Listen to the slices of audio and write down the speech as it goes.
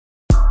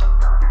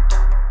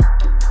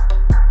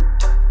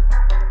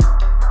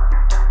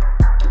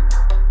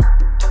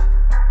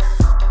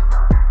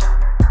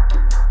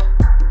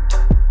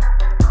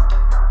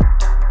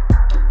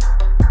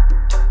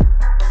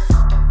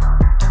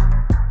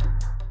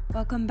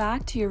Welcome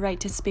back to your Right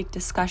to Speak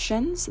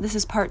discussions. This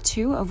is part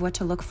 2 of what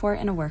to look for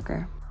in a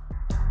worker.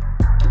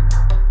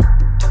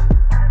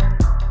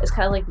 It's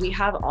kind of like we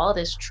have all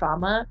this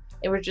trauma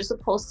and we're just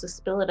supposed to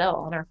spill it out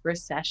on our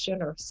first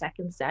session or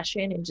second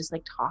session and just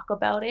like talk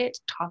about it,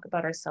 talk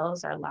about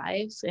ourselves, our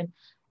lives. And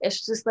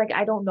it's just like,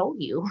 I don't know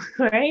you,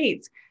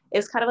 right?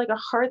 It's kind of like a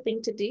hard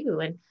thing to do.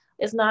 And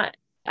it's not,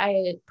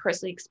 I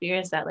personally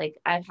experienced that. Like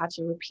I've had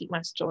to repeat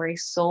my story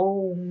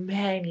so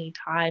many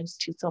times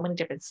to so many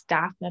different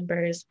staff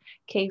members,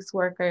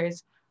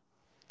 caseworkers,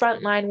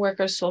 frontline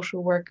workers,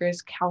 social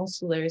workers,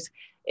 counselors.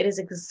 It is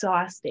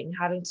exhausting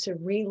having to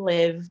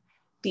relive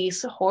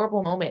these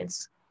horrible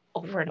moments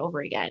over and over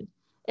again.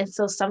 And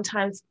so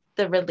sometimes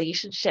the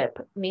relationship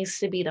needs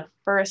to be the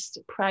first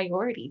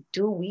priority.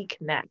 Do we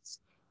connect?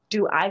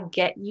 Do I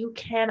get you?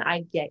 Can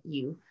I get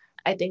you?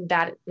 I think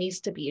that needs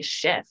to be a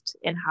shift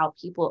in how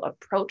people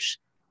approach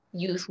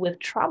youth with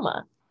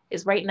trauma.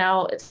 Is right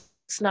now it's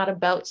not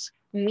about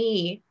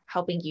me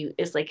helping you.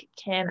 It's like,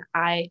 can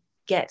I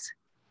get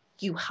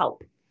you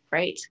help?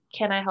 Right?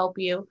 Can I help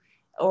you?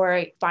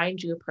 Or find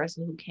you a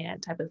person who can,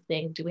 type of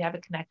thing. Do we have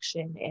a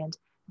connection? And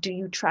do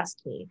you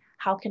trust me?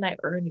 How can I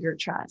earn your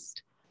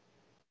trust?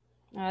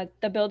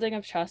 The building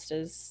of trust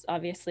is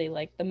obviously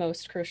like the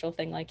most crucial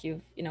thing, like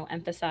you've,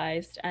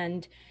 emphasized.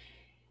 And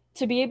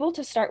to be able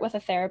to start with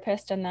a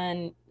therapist, and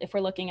then if we're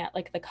looking at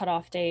like the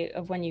cutoff date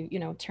of when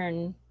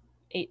turn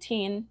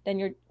 18,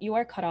 then you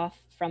are cut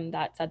off from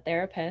that said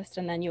therapist,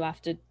 and then you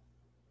have to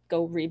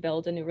go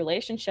rebuild a new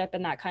relationship.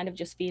 And that kind of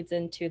just feeds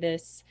into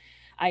this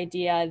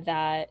idea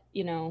that,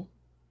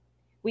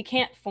 we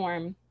can't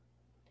form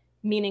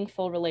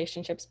meaningful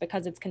relationships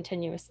because it's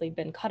continuously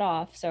been cut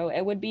off. So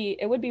it would be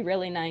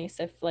really nice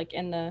if, like,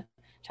 in the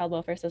child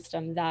welfare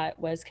system, that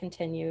was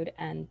continued,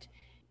 and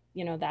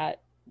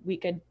that we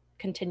could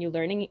continue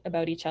learning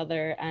about each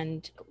other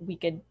and we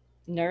could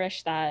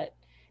nourish that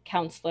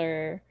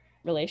counselor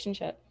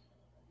relationship.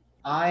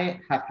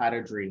 I have had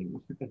a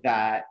dream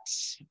that,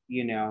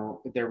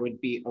 there would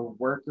be a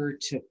worker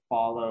to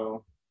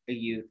follow a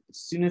youth as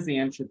soon as they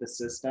enter the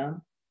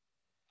system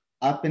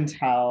up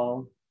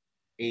until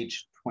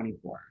age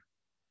 24.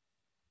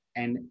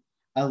 And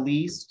at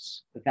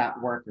least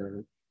that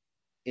worker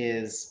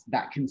is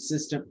that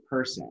consistent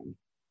person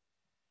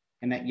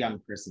in that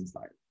young person's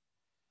life.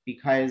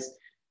 Because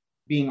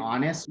being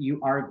honest, you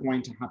are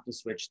going to have to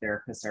switch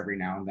therapists every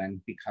now and then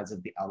because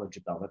of the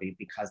eligibility,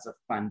 because of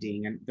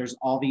funding, and there's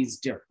all these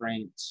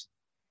different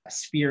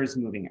spheres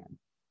moving in.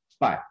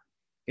 But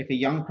if a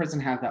young person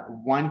has that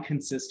one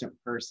consistent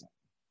person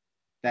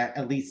that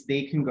at least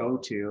they can go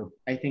to,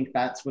 I think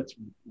that's what's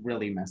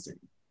really missing.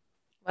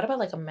 What about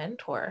like a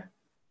mentor?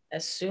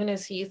 As soon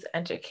as youth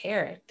enter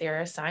care,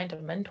 they're assigned a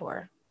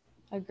mentor.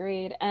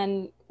 Agreed.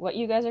 And what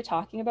you guys are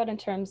talking about in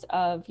terms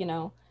of,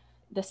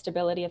 the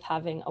stability of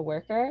having a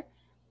worker,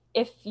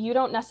 if you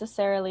don't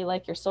necessarily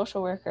like your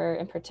social worker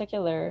in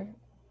particular,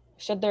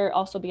 should there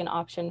also be an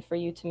option for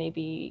you to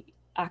maybe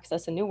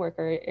access a new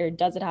worker, or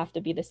does it have to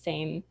be the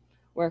same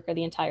worker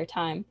the entire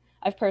time?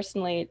 I've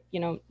personally,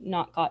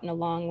 not gotten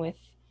along with,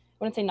 I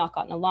wouldn't say not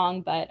gotten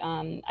along, but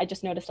I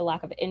just noticed a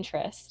lack of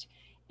interest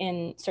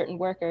in certain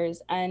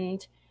workers.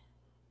 And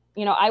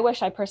I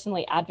wish I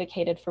personally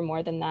advocated for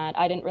more than that.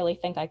 I didn't really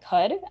think I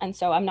could. And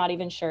so I'm not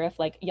even sure if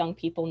like young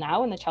people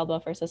now in the child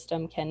welfare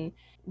system can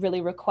really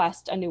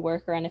request a new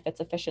worker, and if it's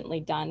efficiently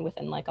done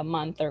within like a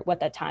month, or what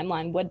that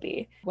timeline would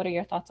be. What are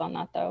your thoughts on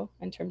that though,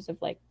 in terms of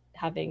like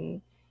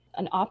having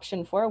an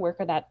option for a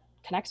worker that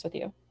connects with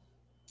you?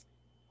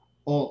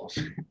 Well,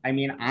 I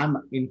mean, I'm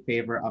in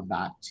favor of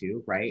that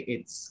too, right?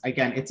 It's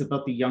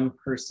about the young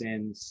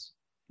person's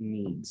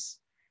needs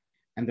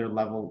and their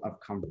level of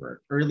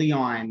comfort. Early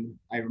on,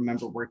 I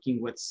remember working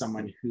with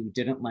someone who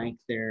didn't like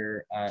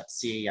their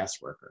CAS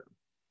worker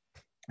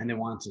and they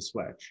wanted to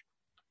switch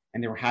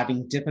and they were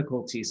having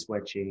difficulty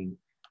switching.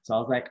 So I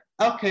was like,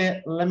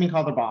 okay, let me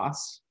call the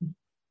boss.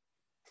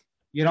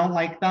 You don't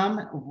like them?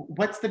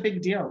 What's the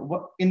big deal?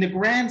 What, in the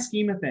grand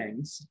scheme of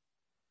things,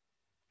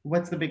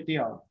 what's the big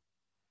deal?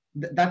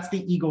 That's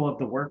the ego of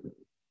the worker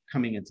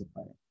coming into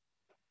play.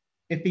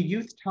 If the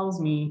youth tells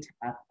me to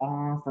F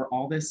off or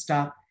all this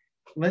stuff,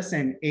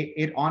 listen,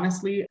 it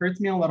honestly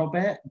hurts me a little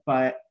bit,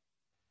 but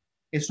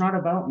it's not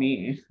about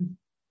me.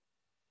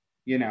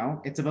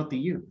 It's about the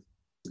youth.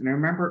 And I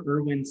remember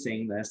Irwin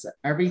saying this,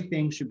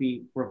 everything should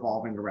be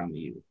revolving around the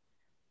youth.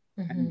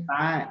 Mm-hmm. And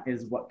that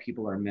is what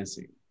people are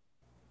missing.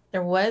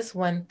 There was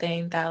one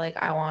thing that like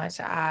I wanted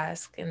to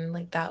ask, and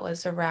like that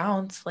was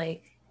around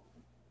like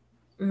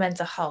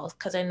mental health,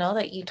 because I know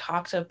that you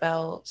talked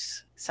about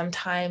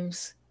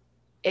sometimes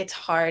it's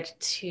hard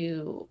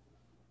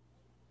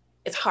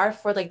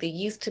for like the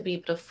youth to be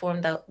able to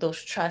form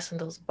those trusts and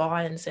those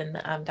bonds and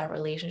that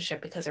relationship,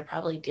 because they're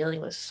probably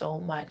dealing with so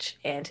much.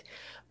 And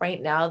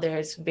right now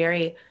there's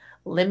very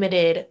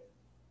limited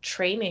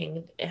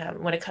training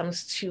when it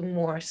comes to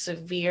more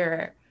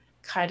severe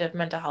kind of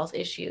mental health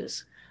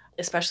issues,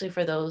 especially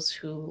for those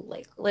who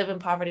like live in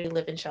poverty,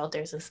 live in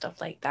shelters and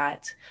stuff like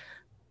that.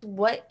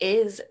 What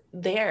is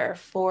there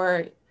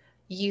for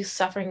youth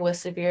suffering with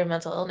severe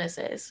mental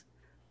illnesses?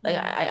 Like,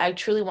 I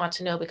truly want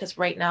to know, because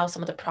right now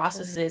some of the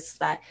processes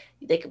that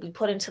they could be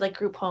put into like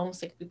group homes,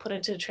 they could be put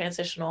into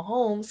transitional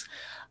homes,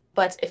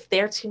 but if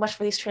they're too much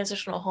for these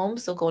transitional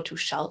homes, they'll go to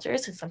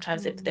shelters. And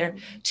sometimes if they're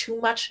too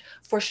much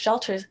for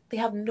shelters, they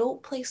have no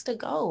place to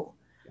go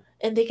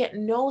and they get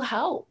no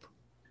help.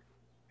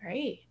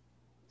 Right.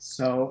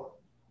 So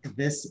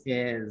this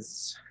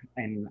is,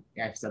 and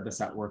I've said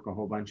this at work a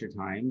whole bunch of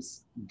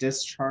times,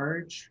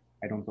 discharge,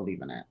 I don't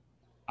believe in it.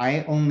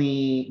 I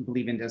only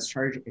believe in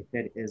discharge if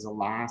it is a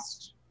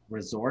last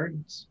resort,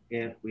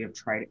 if we have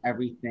tried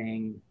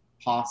everything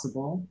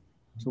possible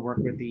to work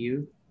with the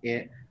youth,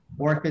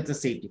 or if it's a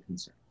safety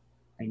concern.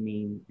 I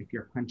mean, if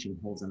you're punching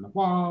holes in the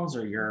walls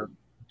or you're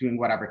doing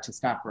whatever to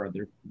stop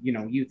other,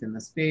 youth in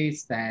the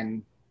space,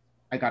 then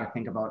I got to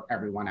think about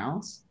everyone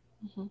else.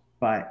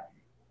 But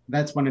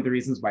that's one of the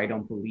reasons why I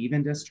don't believe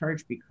in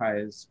discharge,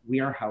 because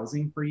we are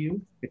housing for youth,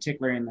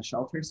 particularly in the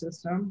shelter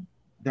system.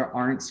 There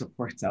aren't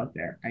supports out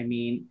there. I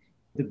mean,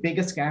 the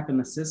biggest gap in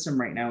the system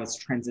right now is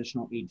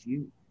transitional age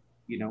youth,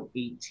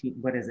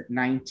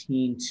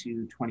 19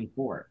 to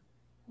 24.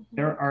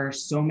 There are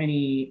so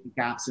many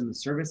gaps in the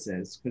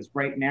services, because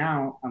right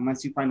now,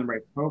 unless you find the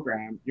right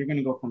program, you're going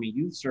to go from a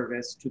youth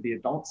service to the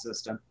adult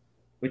system,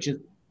 which is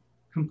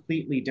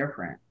completely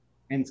different.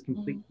 And it's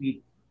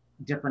completely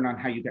different on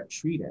how you get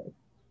treated.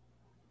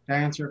 Did I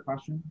answer your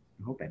question?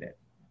 I hope I did.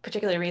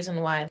 Particular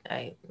reason why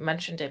I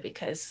mentioned it,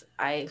 because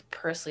I've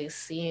personally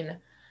seen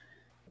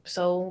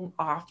so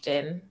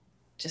often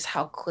just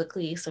how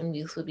quickly some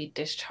youth would be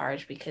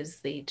discharged because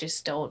they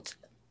just don't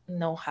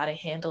know how to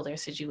handle their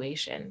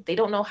situation. They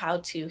don't know how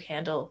to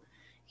handle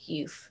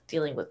youth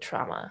dealing with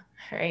trauma,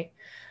 right?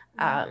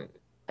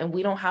 And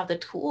we don't have the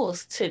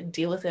tools to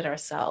deal with it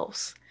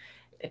ourselves.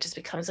 It just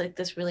becomes like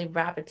this really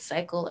rapid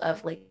cycle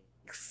of like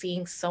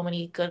seeing so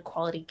many good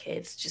quality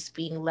kids just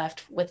being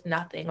left with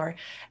nothing, or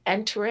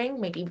entering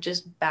maybe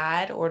just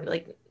bad or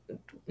like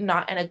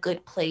not in a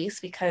good place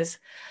because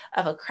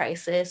of a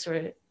crisis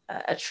or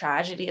a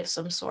tragedy of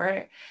some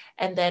sort,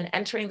 and then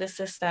entering the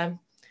system,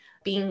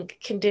 being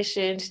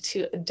conditioned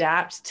to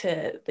adapt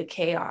to the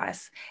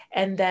chaos,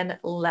 and then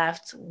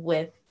left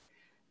with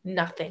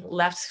nothing,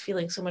 left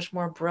feeling so much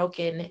more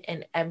broken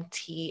and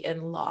empty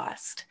and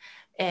lost.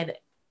 And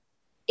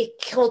it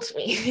killed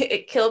me.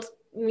 It killed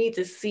me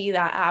to see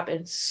that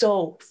happen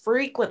so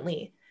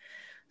frequently.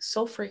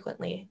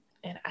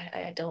 And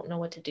I don't know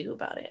what to do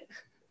about it.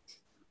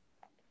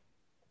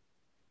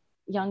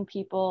 Young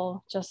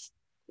people just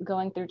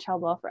going through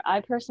child welfare,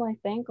 I personally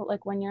think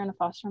like when you're in a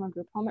foster home or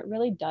group home, it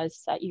really does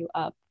set you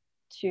up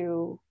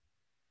to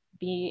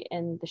be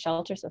in the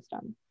shelter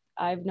system.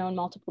 I've known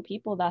multiple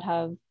people that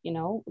have,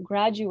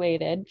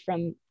 graduated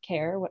from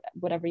care,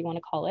 whatever you want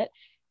to call it,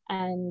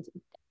 and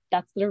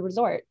that's their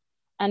resort.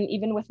 And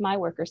even with my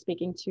worker,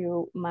 speaking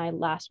to my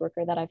last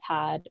worker that I've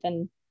had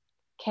in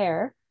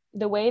care,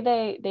 the way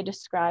they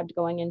described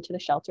going into the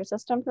shelter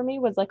system for me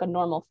was like a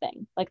normal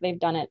thing. Like they've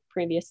done it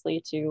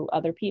previously to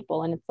other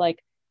people. And it's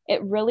like,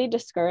 it really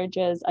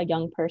discourages a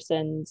young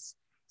person's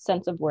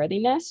sense of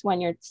worthiness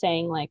when you're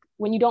saying, like,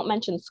 when you don't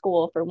mention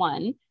school for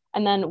one,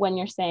 and then when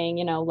you're saying,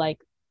 like,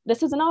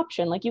 this is an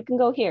option, like you can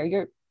go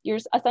here, you're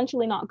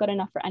essentially not good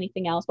enough for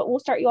anything else, but we'll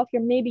start you off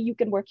here, maybe you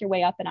can work your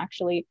way up and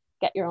actually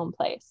get your own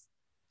place.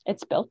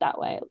 It's built that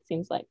way, it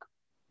seems like.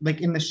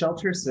 Like in the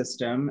shelter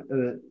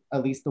system,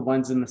 at least the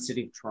ones in the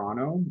city of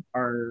Toronto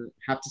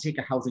have to take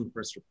a housing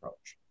first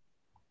approach,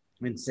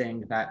 and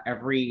saying that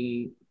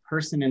every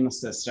person in the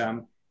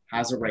system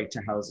has a right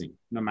to housing,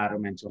 no matter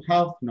mental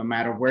health, no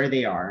matter where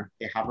they are,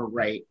 they have a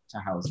right to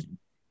housing.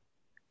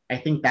 I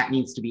think that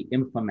needs to be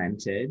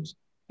implemented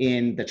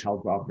in the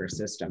child welfare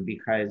system,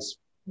 because,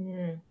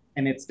 and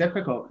it's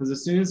difficult because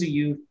as soon as a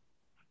youth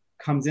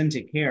comes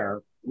into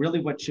care,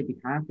 really what should be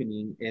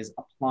happening is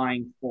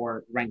applying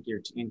for rent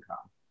geared to income.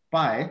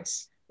 But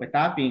with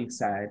that being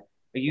said,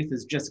 a youth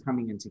is just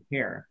coming into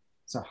care.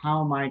 So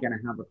how am I going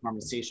to have a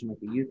conversation with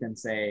the youth and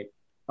say,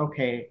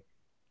 okay,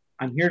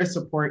 I'm here to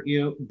support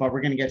you, but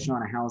we're going to get you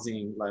on a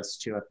housing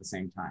list too at the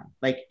same time.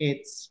 Like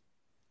it's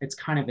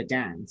kind of a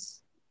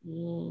dance.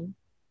 You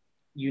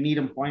need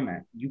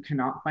employment. You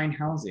cannot find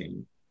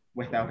housing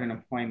without an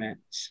employment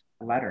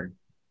letter,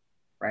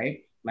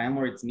 right?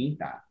 Landlords need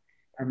that.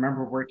 I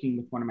remember working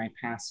with one of my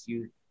past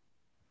youth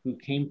who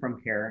came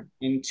from care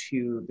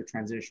into the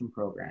transition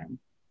program.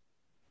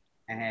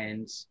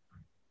 And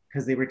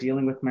because they were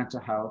dealing with mental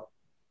health,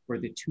 for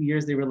the 2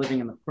 years they were living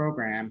in the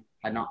program,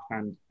 had not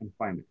found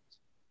employment.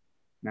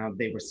 Now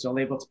they were still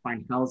able to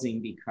find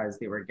housing because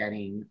they were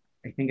getting,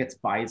 I think it's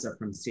visa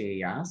from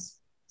CAS.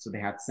 So they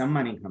had some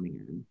money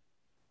coming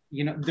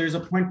in. There's a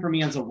point for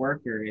me as a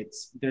worker,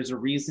 there's a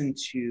reason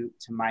to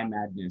my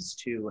madness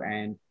too.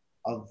 And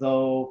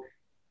although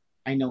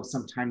I know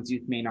sometimes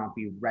youth may not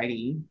be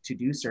ready to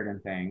do certain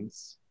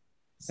things,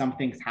 some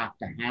things have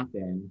to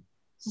happen.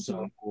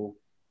 So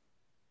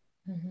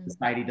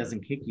society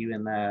doesn't kick you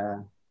in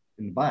the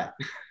butt.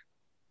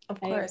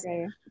 Of course.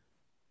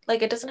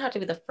 Like, it doesn't have to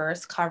be the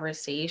first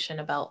conversation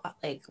about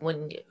like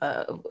when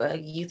a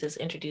youth is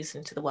introduced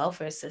into the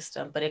welfare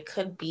system, but it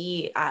could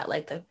be at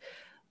like the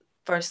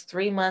first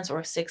 3 months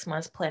or 6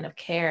 months plan of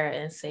care,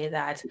 and say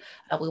that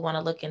we want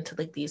to look into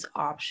like these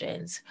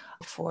options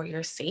for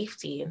your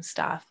safety and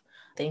stuff.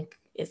 I think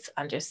it's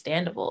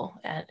understandable,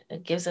 and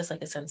it gives us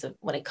like a sense of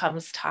when it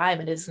comes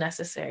time, it is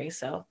necessary.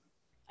 So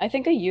I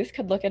think a youth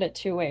could look at it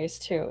two ways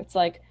too. It's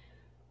like,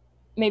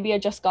 maybe I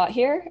just got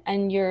here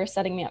and you're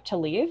setting me up to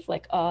leave,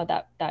 like, oh,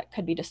 that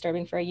could be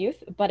disturbing for a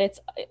youth. But it's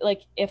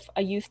like, if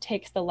a youth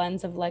takes the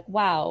lens of like,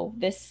 wow,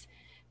 this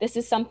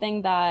is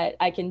something that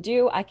I can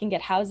do, I can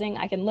get housing,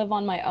 I can live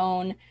on my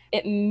own,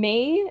 it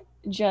may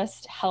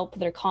just help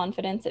their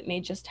confidence, it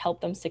may just help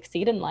them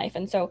succeed in life.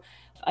 And so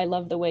I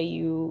love the way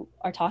you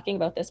are talking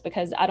about this,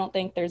 because I don't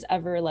think there's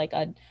ever like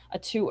a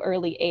too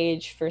early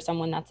age for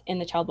someone that's in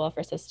the child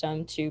welfare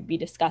system to be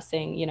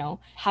discussing, you know,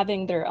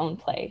 having their own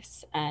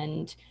place,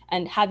 and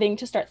having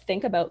to start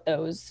think about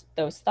those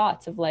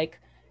thoughts of like,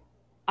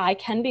 I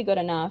can be good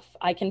enough,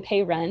 I can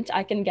pay rent,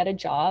 I can get a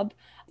job.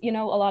 You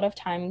know, a lot of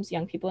times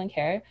young people in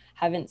care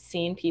haven't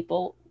seen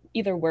people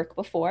either work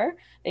before,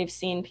 they've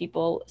seen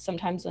people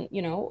sometimes on,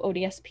 you know,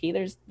 ODSP.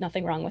 There's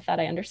nothing wrong with that,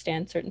 I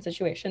understand certain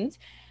situations,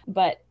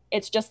 but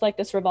it's just like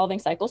this revolving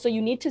cycle. So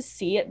you need to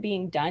see it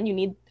being done. You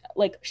need,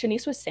 like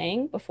Shanice was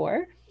saying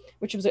before,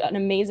 which was an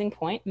amazing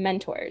point,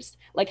 mentors.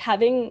 Like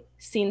having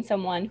seen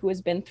someone who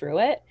has been through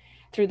it,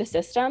 through the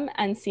system,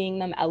 and seeing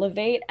them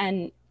elevate,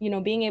 and, you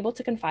know, being able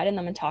to confide in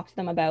them and talk to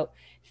them about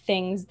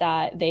things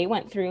that they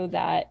went through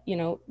that, you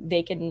know,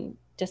 they can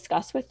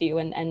discuss with you,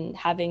 and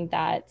having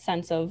that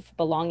sense of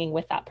belonging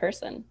with that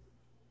person.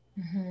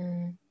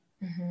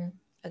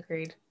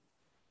 Agreed.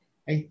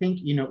 I think,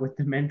 you know, with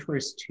the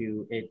mentors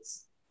too,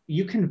 it's,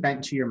 you can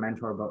vent to your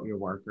mentor about your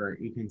worker.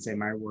 You can say,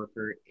 my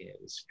worker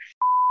is,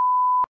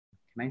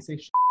 can I say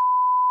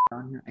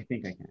on here? I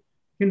think I can.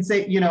 You can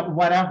say, you know,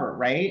 whatever,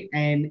 right?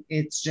 And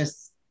it's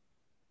just,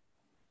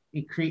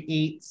 it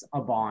creates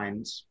a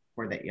bond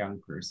for that young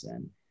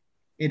person.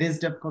 It is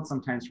difficult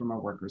sometimes from a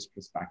worker's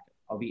perspective,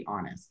 I'll be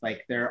honest.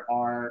 Like, there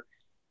are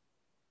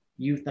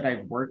youth that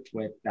I've worked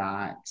with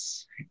that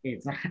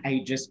it's,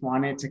 I just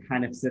wanted to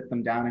kind of sit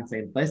them down and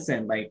say,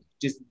 listen, like,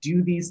 just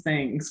do these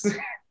things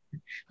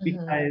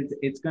because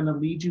it's going to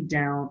lead you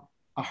down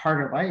a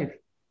harder life.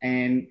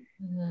 And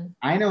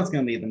I know it's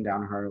going to lead them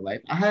down a harder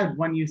life. I had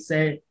one youth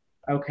say,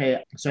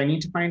 okay, so I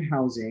need to find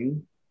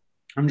housing.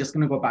 I'm just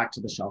going to go back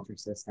to the shelter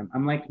system.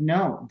 I'm like,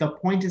 no, the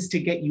point is to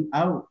get you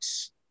out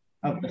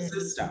of the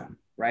system,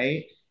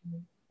 right?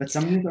 But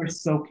some youth are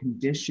so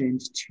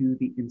conditioned to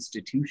the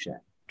institution.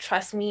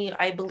 Trust me,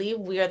 I believe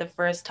we are the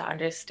first to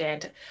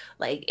understand,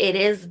 like, it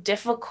is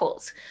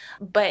difficult,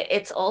 but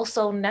it's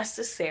also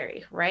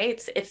necessary,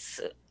 right? It's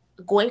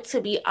going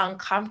to be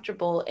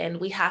uncomfortable, and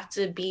we have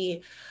to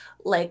be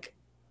like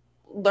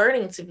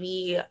learning to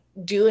be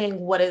doing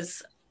what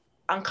is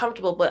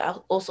uncomfortable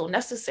but also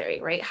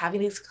necessary, right?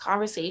 Having these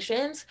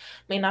conversations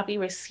may not be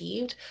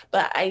received,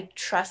 but I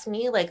trust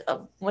me, like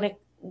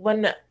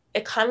when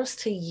it comes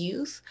to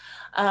youth,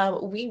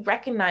 we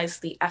recognize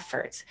the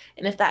effort,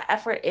 and if that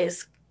effort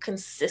is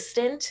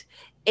consistent,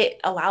 it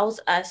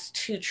allows us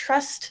to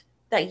trust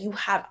that you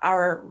have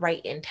our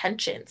right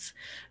intentions,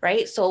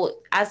 right?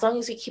 So as long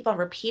as we keep on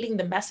repeating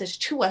the message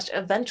to us,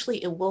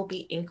 eventually it will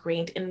be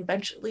ingrained, and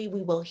eventually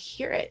we will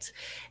hear it.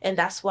 And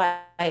that's why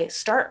I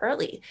start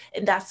early.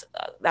 And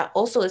that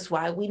also is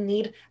why we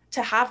need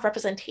to have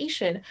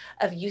representation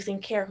of youth in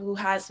care who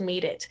has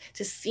made it,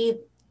 to see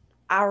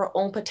our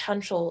own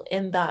potential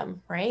in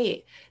them,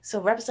 right?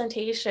 So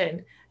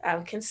representation,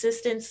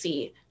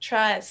 consistency,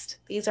 trust,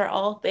 these are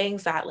all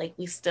things that like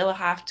we still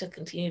have to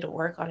continue to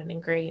work on and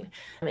ingrain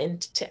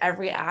into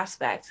every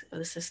aspect of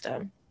the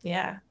system.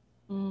 Yeah.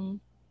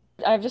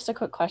 I have just a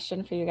quick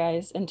question for you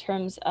guys in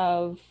terms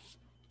of,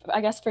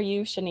 I guess for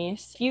you,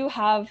 Shanice, if you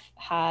have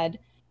had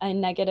a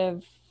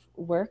negative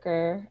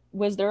worker,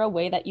 was there a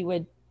way that you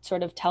would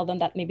sort of tell them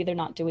that maybe they're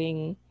not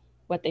doing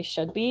what they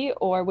should be,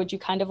 or would you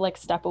kind of like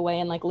step away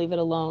and like leave it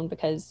alone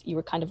because you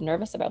were kind of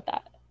nervous about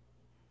that?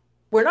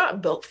 We're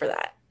not built for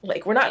that.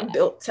 Like, we're not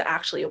built to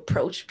actually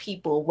approach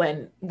people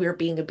when we're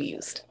being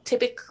abused.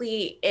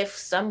 Typically, if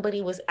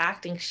somebody was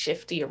acting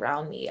shifty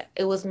around me,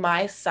 it was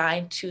my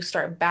sign to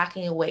start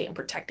backing away and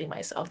protecting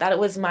myself. That it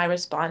was my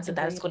response, and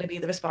that is going to be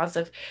the response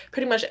of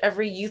pretty much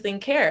every youth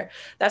in care.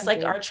 That's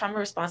like our trauma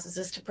responses,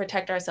 is to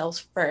protect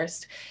ourselves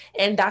first.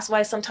 And that's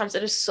why sometimes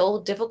it is so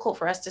difficult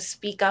for us to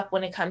speak up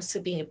when it comes to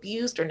being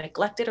abused or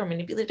neglected or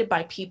manipulated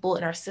by people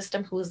in our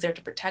system who is there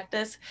to protect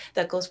us.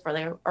 That goes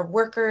for our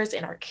workers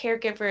and our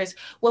caregivers.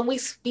 When we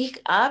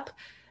speak up,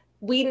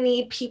 we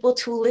need people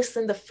to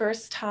listen the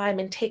first time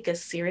and take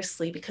us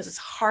seriously, because it's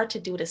hard to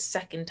do it a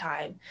second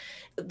time.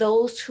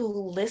 Those who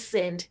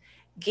listened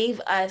gave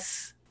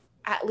us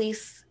at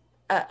least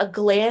a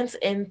glance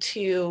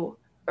into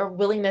or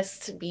willingness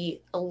to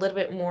be a little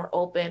bit more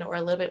open or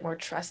a little bit more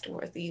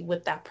trustworthy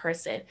with that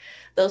person.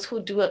 Those who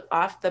do it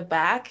off the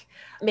back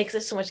makes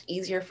it so much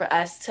easier for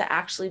us to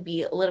actually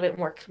be a little bit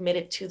more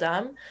committed to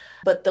them.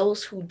 But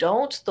those who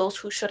don't, those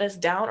who shut us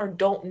down or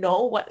don't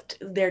know what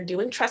they're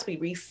doing, trust me,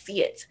 we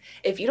see it.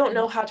 If you don't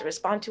know how to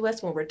respond to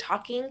us when we're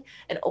talking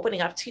and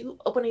opening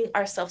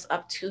ourselves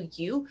up to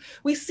you,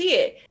 we see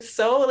it. It's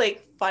so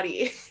like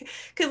funny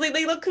because like,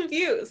 they look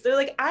confused. They're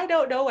like, I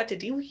don't know what to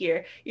do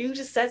here. You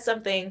just said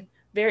something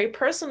very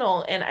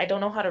personal and I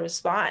don't know how to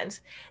respond.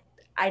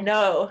 I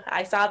know,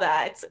 I saw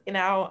that.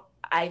 Now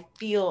I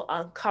feel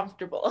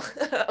uncomfortable.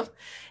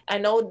 I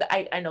know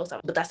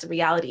something, but that's the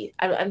reality.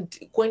 I'm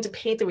going to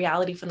paint the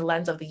reality from the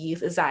lens of the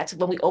youth is that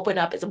when we open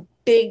up, it's a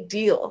big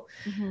deal,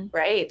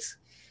 right?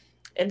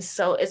 And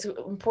so it's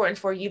important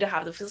for you to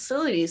have the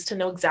facilities to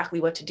know exactly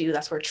what to do.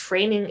 That's where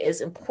training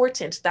is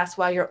important. That's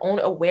why your own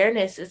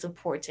awareness is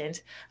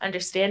important.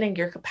 Understanding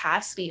your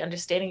capacity,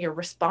 understanding your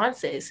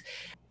responses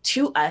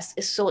to us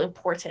is so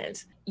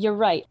important. You're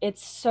right.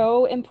 It's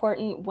so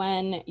important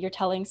when you're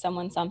telling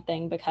someone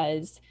something,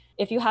 because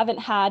if you haven't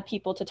had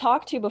people to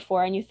talk to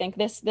before and you think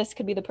this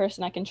could be the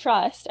person I can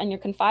trust, and you're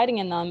confiding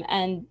in them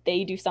and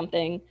they do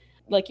something,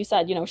 like you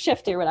said,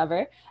 shifty or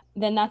whatever,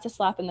 then that's a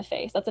slap in the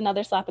face. That's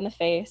another slap in the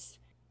face.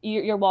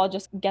 Your wall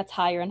just gets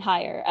higher and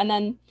higher. And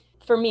then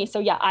for me, so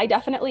yeah, I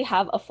definitely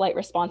have a flight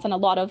response, and a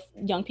lot of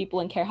young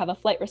people in care have a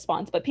flight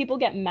response, but people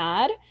get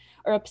mad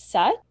or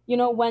upset,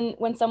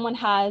 when someone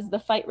has the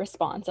fight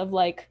response of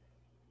like,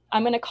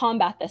 I'm going to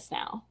combat this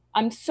now.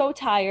 I'm so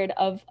tired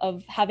of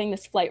having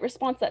this flight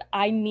response that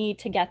I need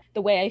to get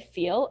the way I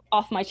feel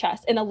off my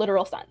chest in a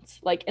literal sense,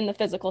 like in the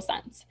physical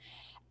sense.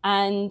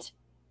 And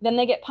then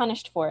they get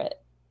punished for it.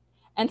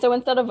 And so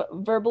instead of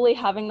verbally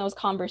having those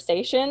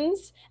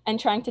conversations and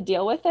trying to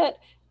deal with it,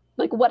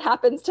 like what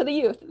happens to the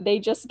youth? They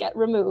just get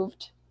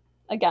removed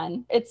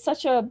again. It's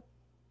such a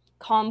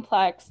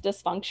complex,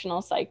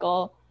 dysfunctional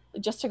cycle.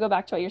 Just to go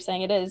back to what you're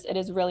saying, it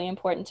is really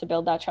important to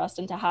build that trust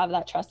and to have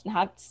that trust and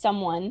have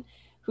someone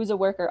who's a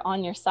worker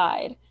on your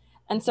side.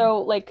 And so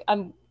like,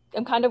 I'm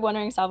kind of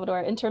wondering,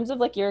 Salvador, in terms of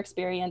like your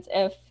experience,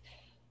 if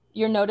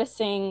you're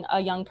noticing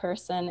a young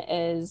person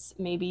is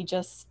maybe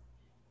just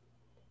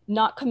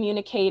not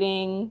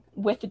communicating,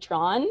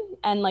 withdrawn,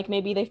 and like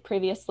maybe they've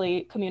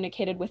previously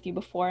communicated with you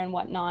before and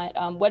whatnot,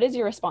 what is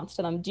your response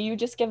to them? Do you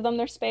just give them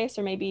their space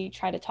or maybe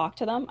try to talk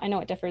to them? I know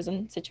it differs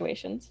in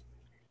situations.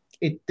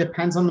 It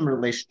depends on the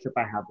relationship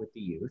I have with the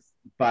youth,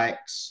 but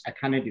I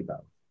kind of do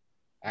both.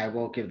 I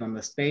will give them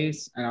the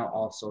space and I'll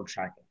also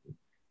check in.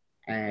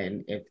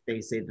 And if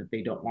they say that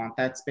they don't want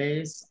that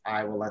space,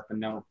 I will let them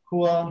know,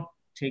 cool,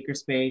 take your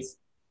space.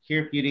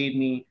 Here if you need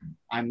me.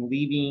 I'm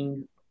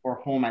leaving for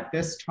home at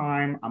this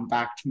time. I'm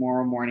back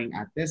tomorrow morning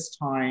at this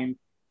time.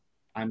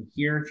 I'm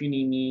here if you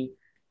need me.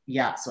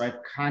 Yeah, so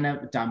I've kind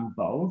of done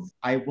both.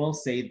 I will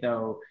say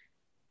though,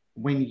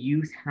 when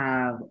youth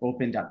have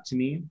opened up to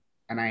me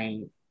and I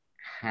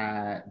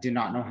did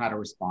not know how to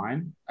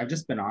respond, I've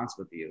just been honest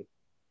with you.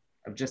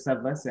 I've just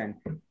said, listen,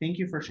 thank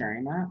you for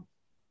sharing that.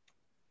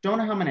 Don't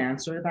know how I'm gonna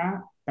answer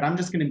that, but I'm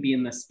just gonna be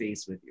in this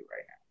space with you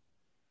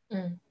right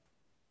now.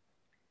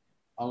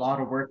 A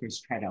lot of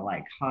workers try to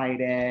like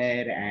hide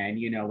it, and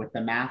with the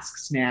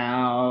masks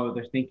now,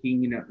 they're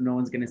thinking no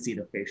one's gonna see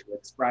the facial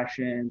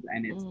expressions,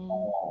 and it's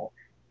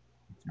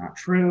not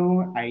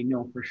true. I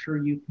know for sure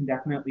you can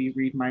definitely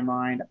read my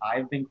mind.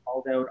 I've been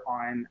called out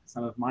on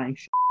some of my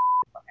shit,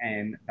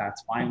 and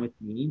that's fine with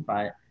me,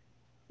 but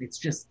it's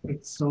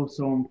so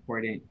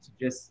important to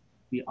just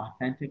be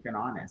authentic and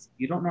honest.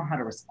 If you don't know how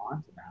to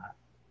respond to that,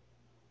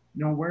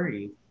 no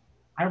worries.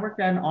 I worked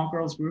at an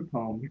all-girls group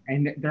home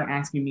and they're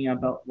asking me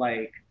about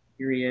like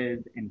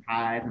periods and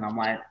pads, and I'm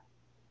like,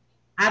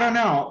 I don't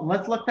know.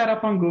 Let's look that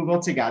up on Google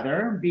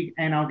together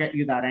and I'll get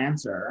you that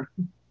answer.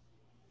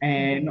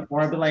 And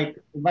or I'll be like,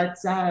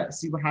 let's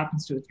see what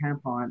happens to a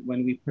tampon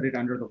when we put it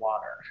under the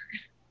water.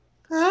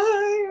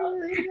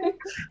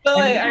 But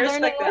like, I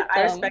respect that.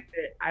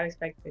 I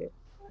respect it.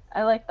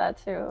 I like that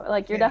too.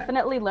 Like you're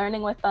definitely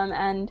learning with them.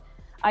 And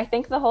I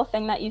think the whole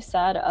thing that you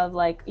said of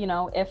like,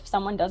 if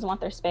someone does want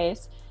their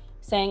space,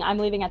 saying I'm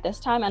leaving at this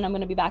time and I'm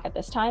going to be back at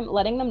this time,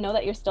 letting them know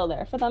that you're still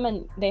there for them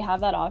and they have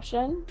that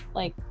option.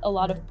 Like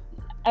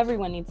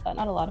everyone needs that.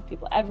 Not a lot of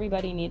people,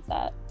 everybody needs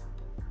that.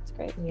 It's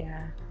great.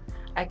 Yeah,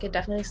 I could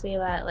definitely say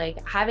that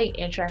like having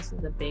interest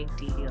is a big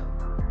deal.